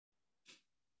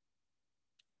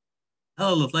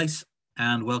Hello, Lovelace,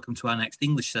 and welcome to our next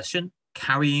English session,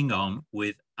 carrying on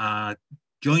with our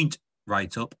joint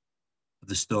write-up of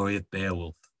the story of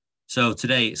Beowulf. So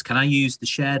today it's, can I use the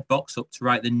shared box up to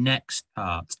write the next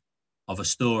part of a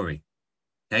story?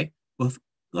 Okay, we've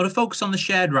got to focus on the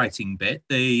shared writing bit,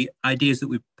 the ideas that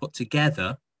we put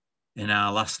together in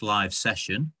our last live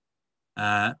session.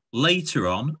 Later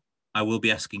on, I will be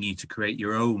asking you to create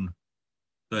your own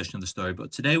version of the story,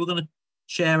 but today we're going to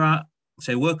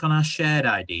work on our shared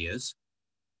ideas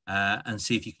and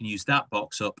see if you can use that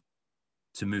box up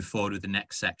to move forward with the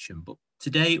next section. But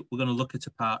today we're going to look at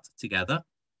a part together.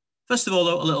 First of all,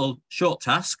 though, a little short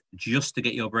task just to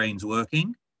get your brains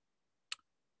working.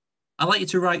 I'd like you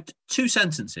to write 2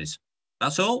 sentences.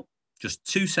 That's all, just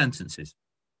 2 sentences.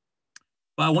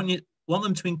 But I want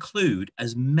them to include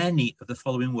as many of the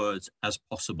following words as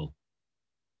possible.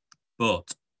 But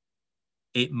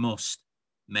it must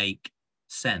make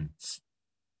sense.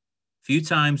 A few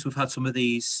times we've had some of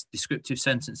these descriptive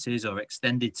sentences or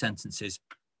extended sentences,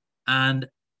 and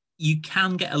you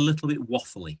can get a little bit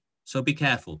waffly. So be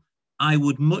careful. I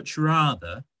would much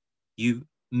rather you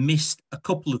missed a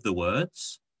couple of the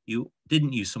words, you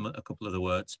didn't use a couple of the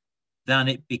words, than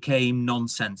it became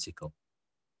nonsensical.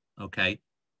 Okay,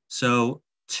 so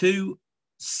 2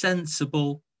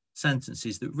 sensible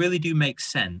sentences that really do make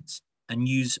sense and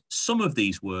use some of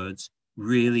these words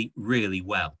really, really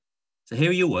well. So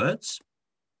here are your words.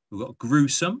 We've got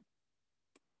gruesome,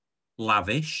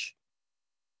 lavish,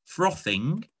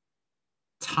 frothing,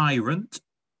 tyrant,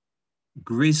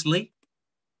 grisly,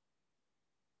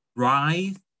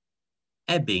 writhe,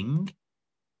 ebbing,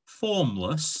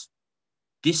 formless,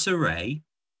 disarray,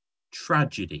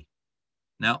 tragedy.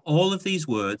 Now, all of these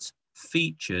words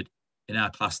featured in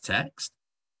our class text.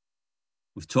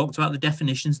 We've talked about the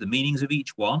definitions, the meanings of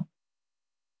each one.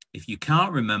 If you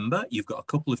can't remember, you've got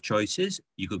a couple of choices.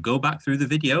 You could go back through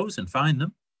the videos and find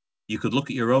them. You could look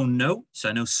at your own notes.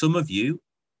 I know some of you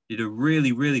did a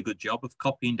really, really good job of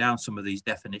copying down some of these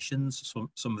definitions,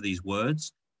 some of these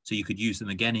words, so you could use them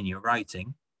again in your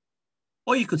writing.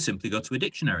 Or you could simply go to a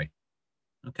dictionary.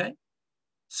 Okay?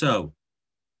 So,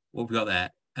 what we've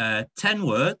got there, 10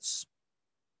 words,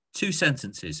 2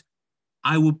 sentences.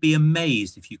 I would be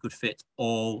amazed if you could fit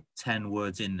all 10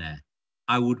 words in there.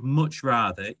 I would much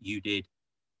rather you did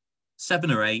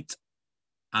 7 or 8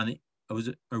 and it was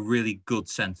a really good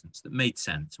sentence that made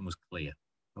sense and was clear.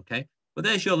 Okay, but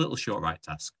there's your little short write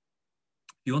task.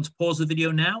 If you want to pause the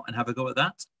video now and have a go at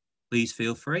that, please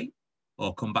feel free,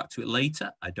 or come back to it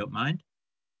later. I don't mind.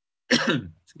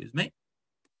 Excuse me.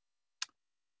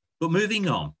 But moving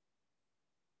on.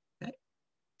 Okay,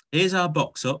 here's our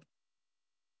box up.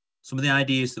 Some of the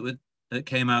ideas that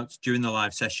came out during the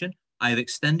live session. I have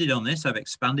extended on this. I've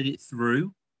expanded it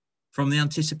through from the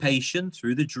anticipation,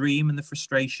 through the dream and the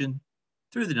frustration,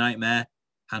 through the nightmare,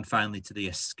 and finally to the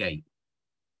escape.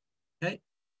 Okay.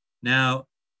 Now,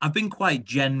 I've been quite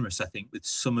generous, I think, with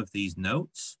some of these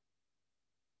notes,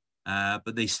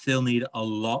 but they still need a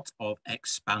lot of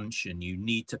expansion. You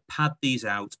need to pad these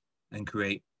out and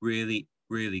create really,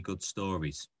 really good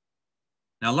stories.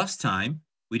 Now, last time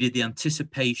we did the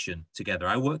anticipation together.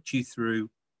 I worked you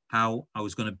through how I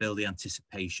was going to build the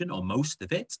anticipation, or most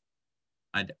of it.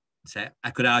 I'd say I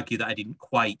could argue that I didn't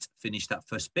quite finish that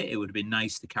first bit. It would have been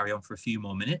nice to carry on for a few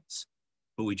more minutes,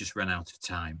 but we just ran out of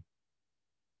time.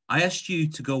 I asked you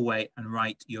to go away and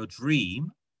write your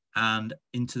dream and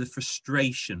into the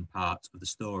frustration part of the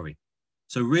story.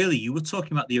 So really, you were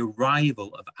talking about the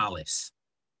arrival of Alice.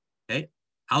 Okay,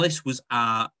 Alice was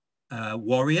our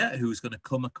warrior who was going to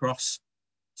come across,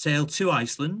 sail to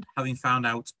Iceland, having found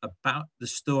out about the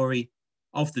story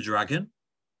of the dragon.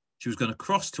 She was going to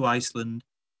cross to Iceland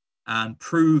and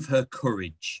prove her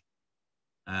courage.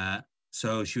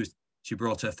 So she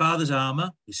brought her father's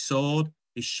armor, his sword,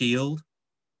 his shield,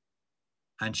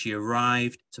 and she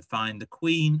arrived to find the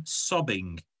queen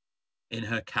sobbing in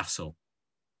her castle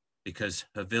because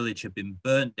her village had been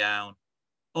burnt down.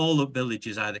 All the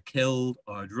villagers either killed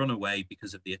or had run away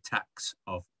because of the attacks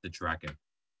of the dragon.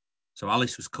 So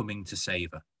Alice was coming to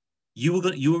save her. You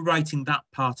were writing that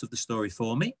part of the story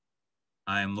for me.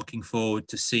 I am looking forward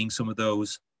to seeing some of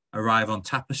those arrive on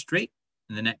Tapestry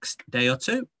in the next day or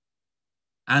two.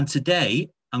 And today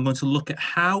I'm going to look at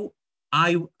how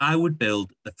I would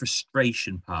build the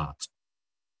frustration part.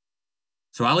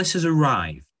 So Alice has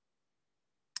arrived.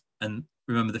 And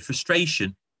remember, the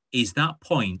frustration is that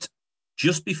point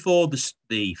just before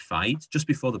the fight, just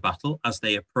before the battle, as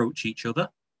they approach each other.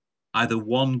 Either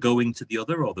one going to the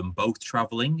other or them both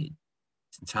traveling.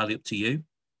 It's entirely up to you.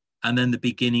 And then the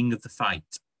beginning of the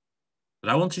fight. But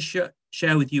I want to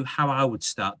share with you how I would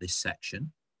start this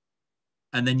section.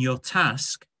 And then your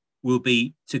task will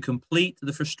be to complete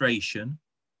the frustration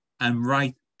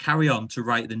and carry on to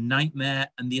write the nightmare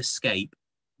and the escape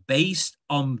based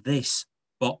on this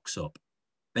box up,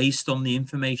 based on the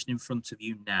information in front of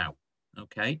you now.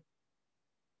 Okay?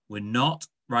 We're not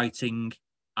writing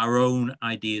our own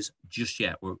ideas just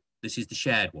yet. This is the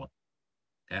shared one.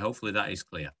 Okay, hopefully that is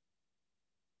clear.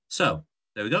 So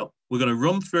there we go. We're going to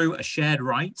run through a shared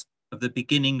write of the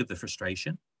beginning of the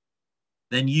frustration.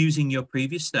 Then using your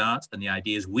previous start and the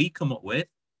ideas we come up with,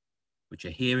 which are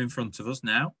here in front of us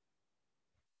now,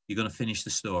 you're going to finish the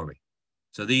story.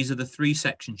 So these are the 3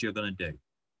 sections you're going to do.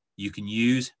 You can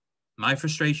use my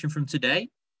frustration from today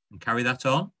and carry that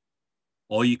on,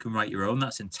 or you can write your own.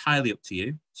 That's entirely up to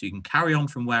you. So you can carry on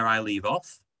from where I leave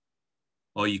off,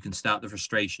 or you can start the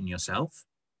frustration yourself.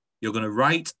 You're going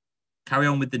to carry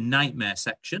on with the nightmare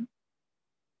section.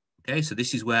 Okay, so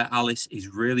this is where Alice is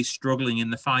really struggling in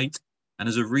the fight. And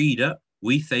as a reader,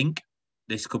 we think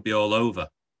this could be all over.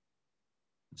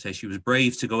 So she was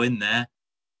brave to go in there,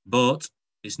 but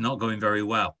it's not going very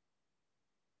well.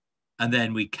 And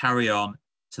then we carry on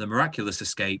to the miraculous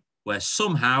escape, where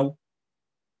somehow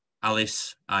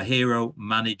Alice, our hero,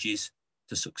 manages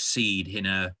to succeed in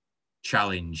her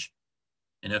challenge,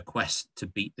 in her quest to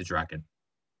beat the dragon.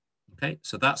 Okay,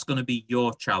 so that's going to be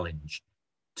your challenge,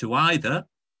 to either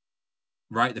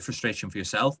write the frustration for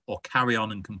yourself or carry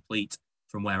on and complete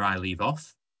from where I leave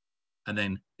off, and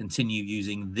then continue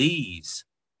using these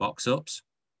box ups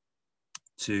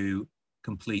to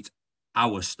complete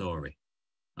our story.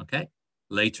 Okay,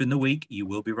 later in the week, you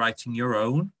will be writing your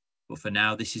own, but for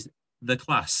now, this is the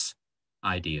class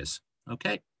ideas.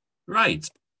 Okay, right.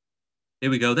 Here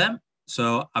we go then.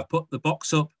 So I've put the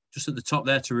box up just at the top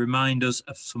there to remind us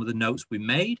of some of the notes we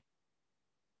made.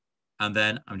 And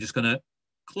then I'm just going to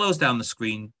close down the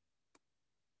screenshot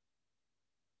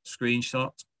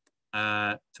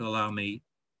to allow me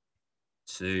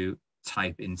to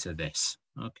type into this.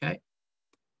 Okay.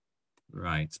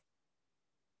 Right.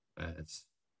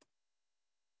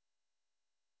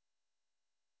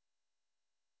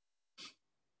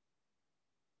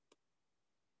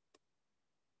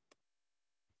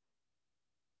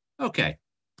 Okay.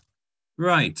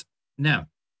 Right. Now,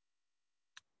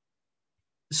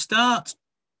 start.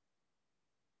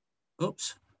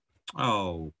 Oops.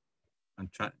 Oh,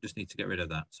 just need to get rid of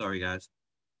that. Sorry, guys.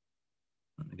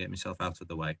 Let me get myself out of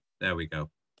the way. There we go.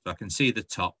 So I can see the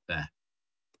top there.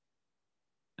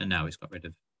 And now it's got rid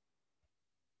of.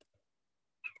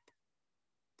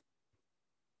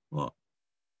 What?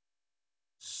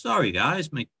 Sorry,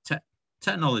 guys. My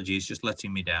technology is just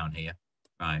letting me down here.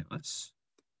 Right,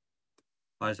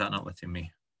 why is that not letting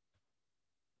me?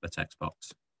 The text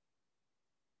box.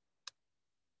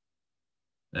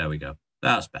 There we go.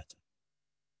 That's better.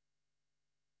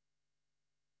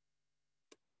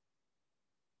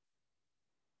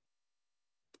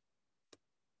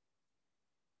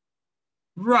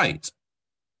 Right.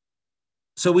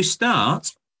 So we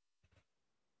start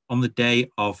on the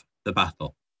day of the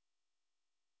battle.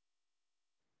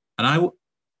 And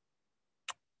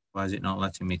why is it not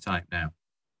letting me type now?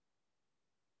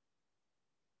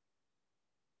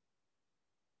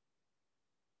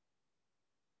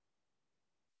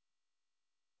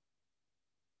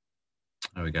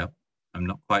 There we go. I'm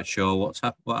not quite sure what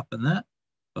happened there.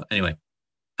 But anyway,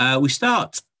 we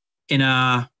start in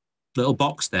our little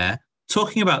box there,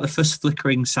 talking about the first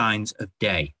flickering signs of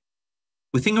day.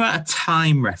 We're thinking about a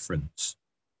time reference.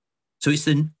 So it's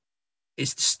the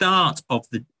start of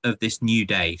this new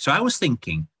day. So I was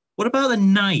thinking, what about the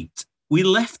night? We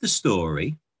left the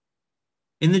story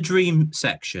in the dream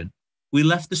section. We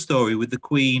left the story with the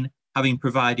Queen having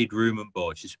provided room and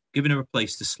board. She's given her a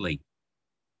place to sleep.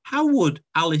 How would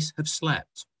Alice have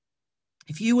slept?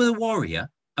 If you were the warrior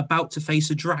about to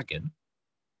face a dragon,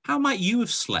 how might you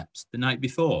have slept the night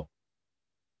before?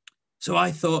 So I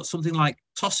thought something like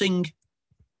tossing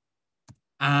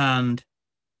and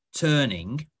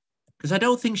turning, because I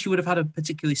don't think she would have had a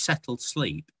particularly settled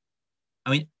sleep.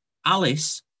 I mean,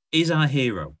 Alice is our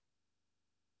hero,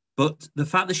 but the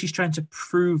fact that she's trying to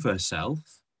prove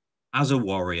herself as a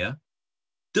warrior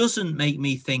doesn't make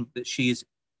me think that she's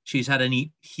had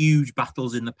any huge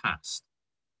battles in the past.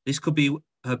 This could be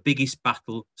her biggest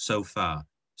battle so far.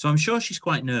 So I'm sure she's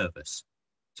quite nervous.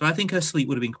 So I think her sleep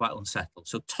would have been quite unsettled.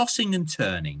 So tossing and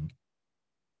turning.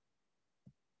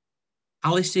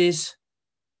 Alice's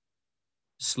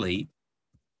sleep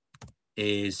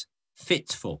is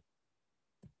fitful.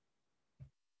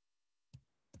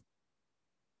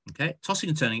 Okay, tossing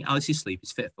and turning, Alice's sleep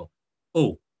is fitful.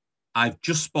 Oh, I've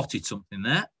just spotted something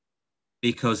there,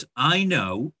 because I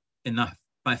know in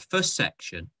my first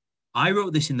section, I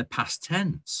wrote this in the past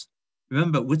tense.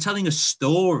 Remember, we're telling a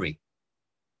story.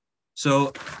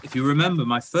 So if you remember,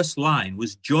 my first line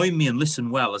was join me and listen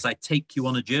well as I take you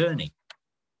on a journey.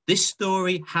 This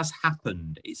story has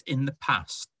happened. It's in the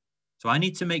past. So I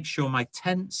need to make sure my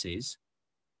tenses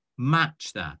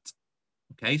match that.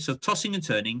 Okay, so tossing and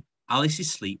turning,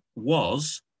 Alice's sleep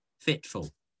was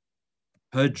fitful.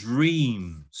 Her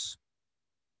dreams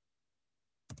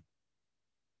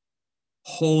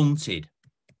haunted.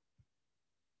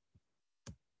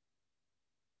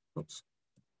 Oops.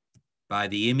 By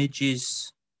the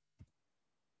images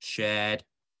shared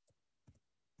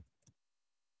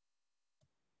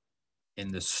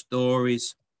in the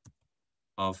stories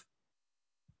of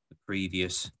the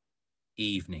previous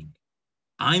evening.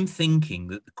 I'm thinking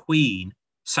that the Queen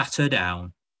sat her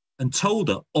down and told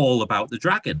her all about the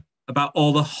dragon, about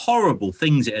all the horrible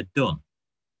things it had done.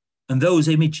 And those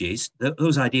images,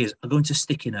 those ideas are going to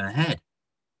stick in her head.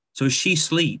 So as she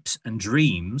sleeps and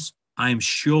dreams, I'm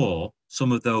sure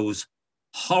some of those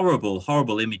horrible,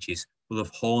 horrible images will have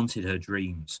haunted her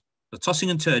dreams. The tossing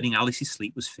and turning, Alice's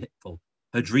sleep was fitful.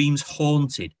 Her dreams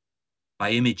haunted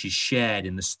by images shared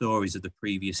in the stories of the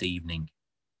previous evening.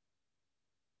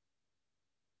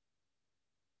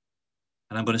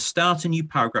 And I'm going to start a new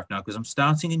paragraph now because I'm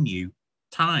starting a new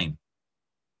time.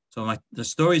 So the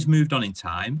story's moved on in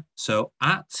time. So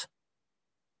at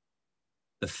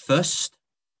the first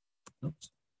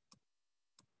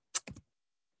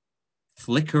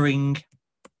flickering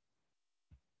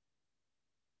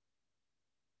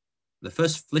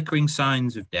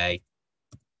signs of day.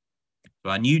 So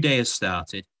our new day has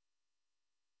started.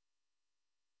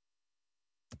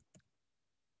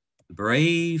 The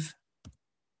brave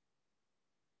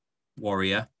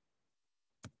warrior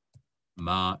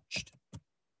marched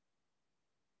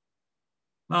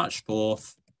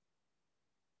forth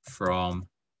from,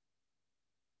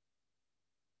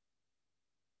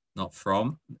 not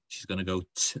from, she's going to go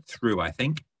through, I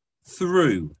think,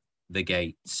 through the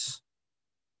gates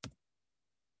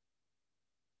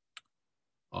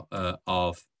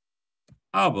of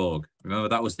Arborg. Remember,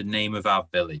 that was the name of our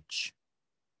village.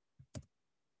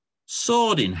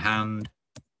 Sword in hand.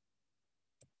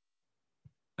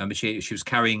 Remember, she was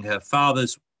carrying her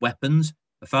father's weapons,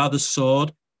 her father's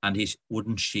sword and his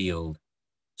wooden shield.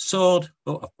 Sword,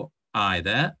 oh, I've put I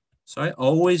there. Sorry,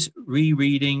 always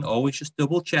rereading, always just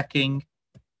double checking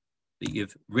that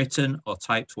you've written or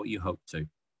typed what you hope to.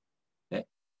 Okay.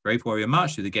 Brave warrior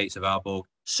marched through the gates of Arborg,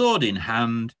 sword in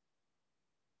hand,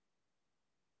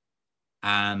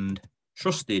 and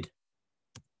trusted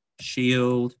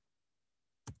shield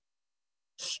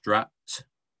strapped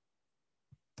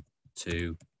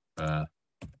to her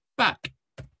back.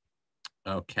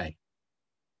 Okay.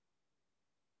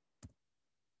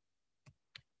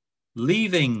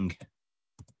 Leaving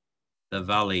the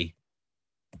valley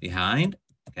behind.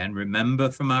 Again,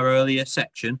 remember from our earlier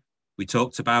section, we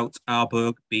talked about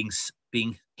Arborg being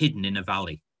hidden in a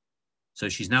valley. So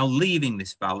she's now leaving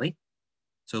this valley.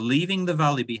 So leaving the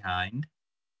valley behind,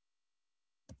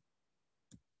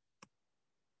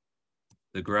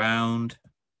 the ground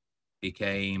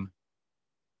became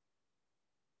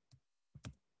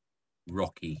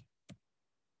rocky.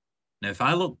 Now, if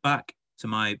I look back to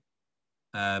my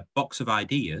box of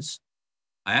ideas,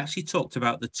 I actually talked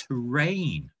about the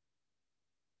terrain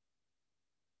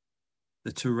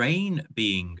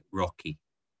being rocky.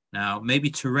 Now, maybe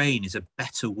terrain is a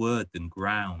better word than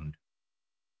ground.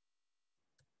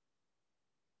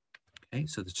 Okay,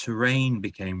 so the terrain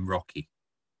became rocky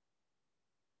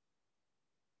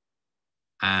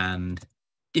and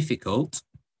difficult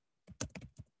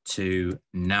to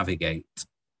navigate.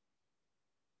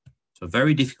 So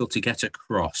very difficult to get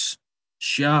across.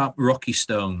 Sharp, rocky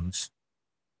stones.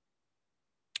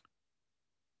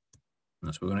 And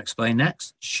that's what we're going to explain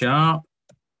next. Sharp,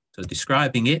 so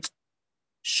describing it,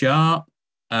 sharp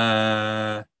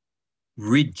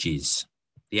ridges,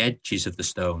 the edges of the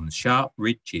stones, sharp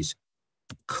ridges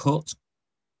cut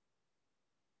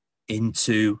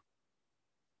into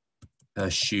her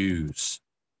shoes.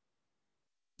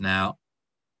 Now,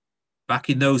 back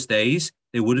in those days,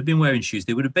 they would have been wearing shoes.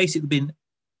 They would have basically been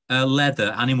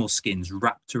leather animal skins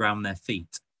wrapped around their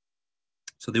feet.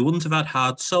 So they wouldn't have had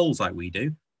hard soles like we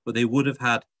do, but they would have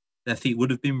had, their feet would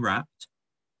have been wrapped.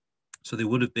 So they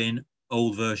would have been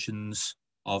old versions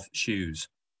of shoes.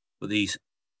 But these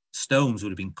stones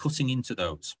would have been cutting into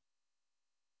those.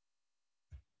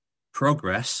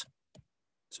 Progress,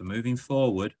 so moving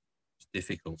forward, is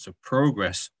difficult. So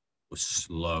progress was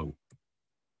slow.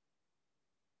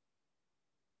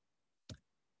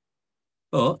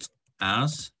 But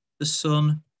as the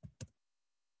sun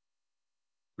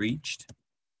reached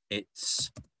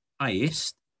its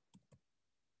highest.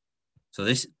 So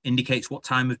this indicates what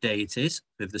time of day it is.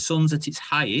 If the sun's at its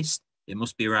highest, it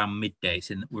must be around midday.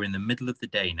 We're in the middle of the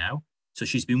day now. So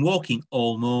she's been walking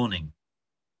all morning.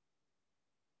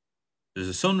 As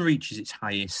the sun reaches its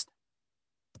highest,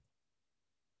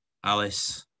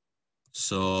 Alice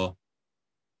saw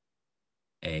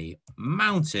a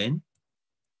mountain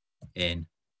in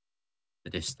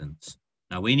the distance.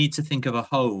 Now we need to think of a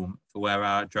home for where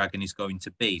our dragon is going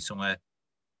to be, somewhere,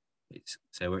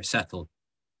 say where it's settled.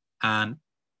 And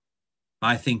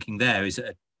my thinking there is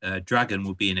that a dragon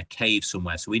would be in a cave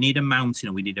somewhere. So we need a mountain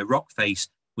and we need a rock face.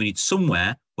 We need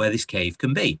somewhere where this cave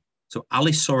can be. So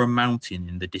Alice saw a mountain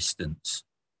in the distance.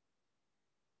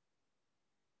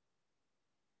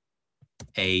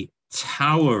 A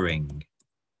towering.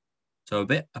 So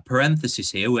a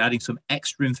parenthesis here. We're adding some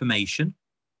extra information.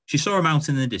 She saw a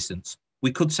mountain in the distance.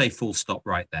 We could say full stop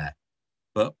right there.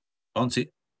 But I want to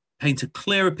paint a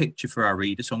clearer picture for our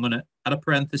reader. So I'm going to add a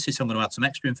parenthesis. I'm going to add some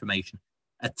extra information.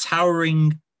 A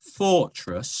towering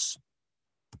fortress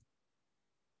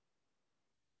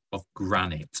of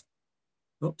granite.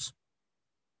 Oops.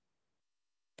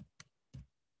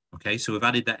 Okay, so we've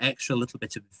added that extra little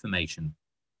bit of information.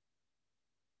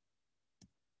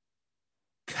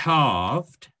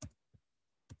 Carved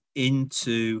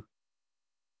into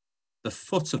the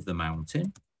foot of the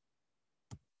mountain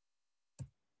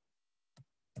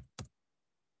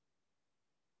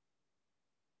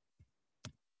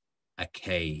a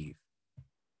cave.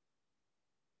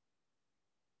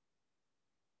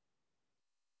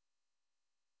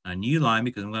 A new line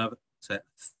because I'm going to say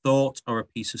thought or a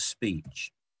piece of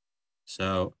speech.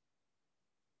 So,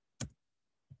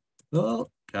 oh,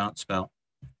 can't spell.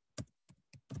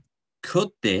 Could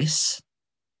this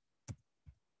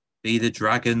be the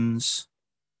dragon's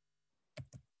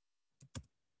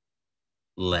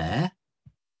lair?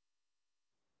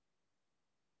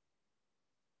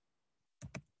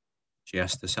 She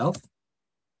asked herself.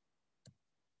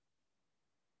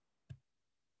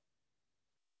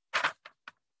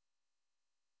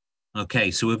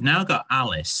 Okay, so we've now got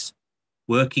Alice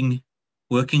working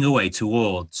away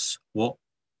towards what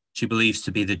she believes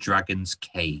to be the dragon's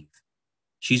cave.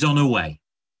 She's on her way.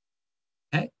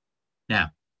 Okay,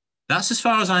 now that's as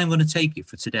far as I'm going to take it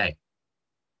for today.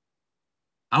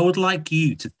 I would like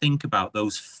you to think about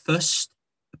those first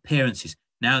appearances.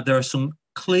 Now, there are some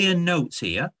clear notes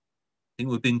here. I think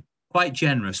we've been quite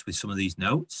generous with some of these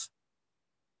notes.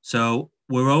 So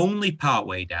we're only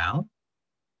partway down.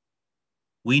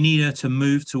 We need her to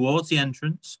move towards the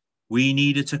entrance. We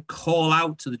need her to call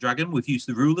out to the dragon. We've used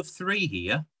the rule of 3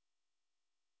 here.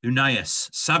 Unias,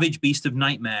 savage beast of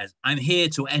nightmares, I'm here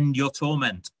to end your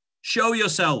torment. Show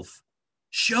yourself.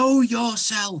 Show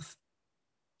yourself.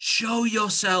 Show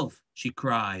yourself, she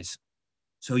cries.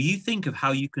 So you think of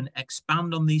how you can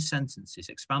expand on these sentences,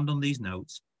 expand on these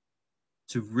notes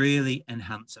to really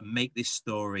enhance and make this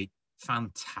story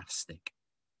fantastic.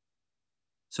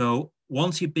 So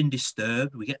once you've been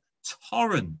disturbed, we get a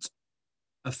torrent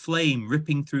of flame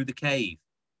ripping through the cave.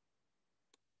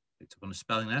 Picked up on the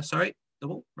spelling there, sorry,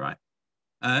 double, right.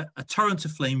 A torrent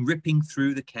of flame ripping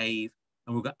through the cave,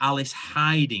 and we've got Alice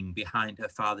hiding behind her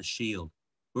father's shield.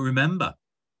 But remember,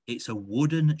 it's a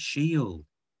wooden shield.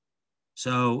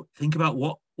 So think about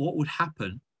what would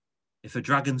happen if a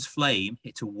dragon's flame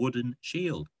hit a wooden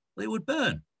shield. Well, it would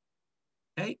burn,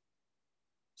 okay?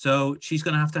 So she's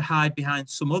going to have to hide behind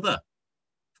some other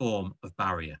form of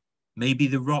barrier, maybe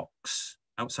the rocks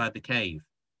outside the cave.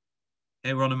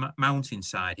 Okay, we're on a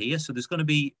mountainside here, so there's going to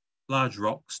be large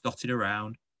rocks dotted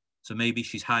around. So maybe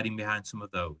she's hiding behind some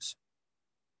of those.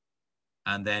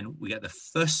 And then we get the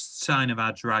first sign of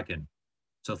our dragon.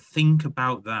 So think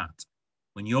about that.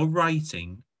 When you're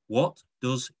writing, what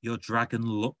does your dragon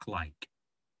look like?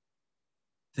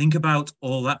 Think about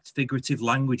all that figurative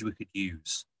language we could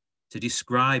use to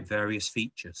describe various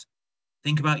features.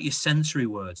 Think about your sensory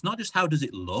words, not just how does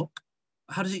it look,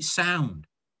 but how does it sound?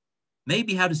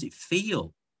 Maybe how does it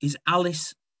feel? Is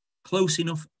Alice close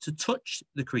enough to touch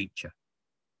the creature?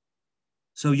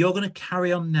 So you're going to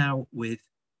carry on now with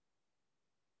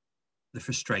the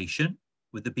frustration,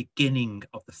 with the beginning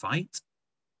of the fight.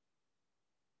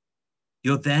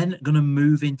 You're then going to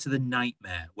move into the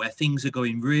nightmare where things are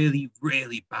going really,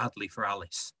 really badly for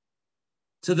Alice,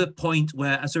 to the point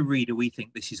where, as a reader, we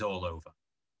think this is all over.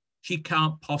 She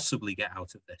can't possibly get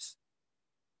out of this.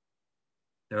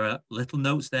 There are little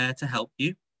notes there to help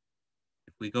you.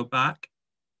 If we go back,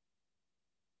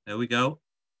 there we go.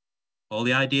 All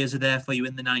the ideas are there for you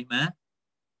in the nightmare.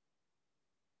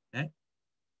 Okay.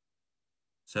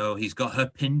 So he's got her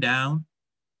pinned down.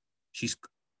 She's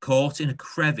caught in a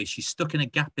crevice. She's stuck in a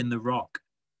gap in the rock.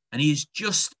 And he is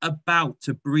just about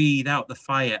to breathe out the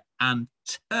fire and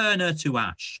turn her to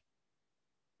ash.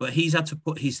 But he's had to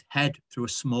put his head through a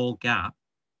small gap.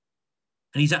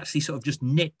 And he's actually sort of just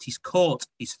nipped, he's caught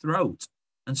his throat.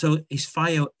 And so his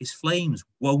flames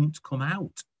won't come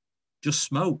out, just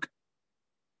smoke.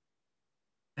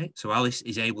 Okay, so Alice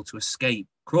is able to escape,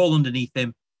 crawl underneath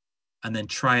him, and then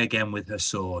try again with her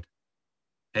sword.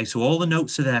 Okay, so all the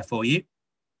notes are there for you.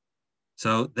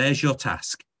 So there's your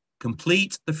task.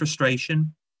 Complete the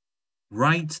frustration,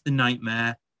 write the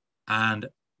nightmare, and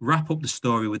wrap up the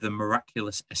story with a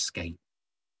miraculous escape.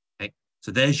 Okay,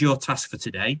 so there's your task for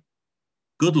today.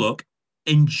 Good luck.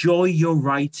 Enjoy your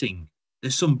writing.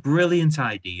 There's some brilliant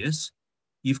ideas.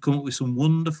 You've come up with some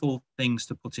wonderful things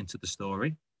to put into the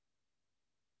story.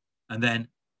 And then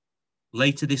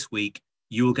later this week,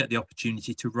 you will get the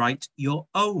opportunity to write your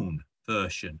own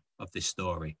version of this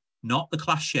story. Not the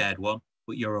class shared one,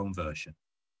 but your own version.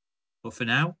 But for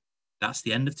now, that's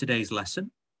the end of today's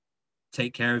lesson.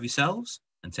 Take care of yourselves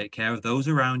and take care of those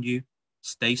around you.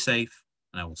 Stay safe,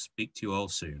 and I will speak to you all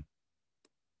soon.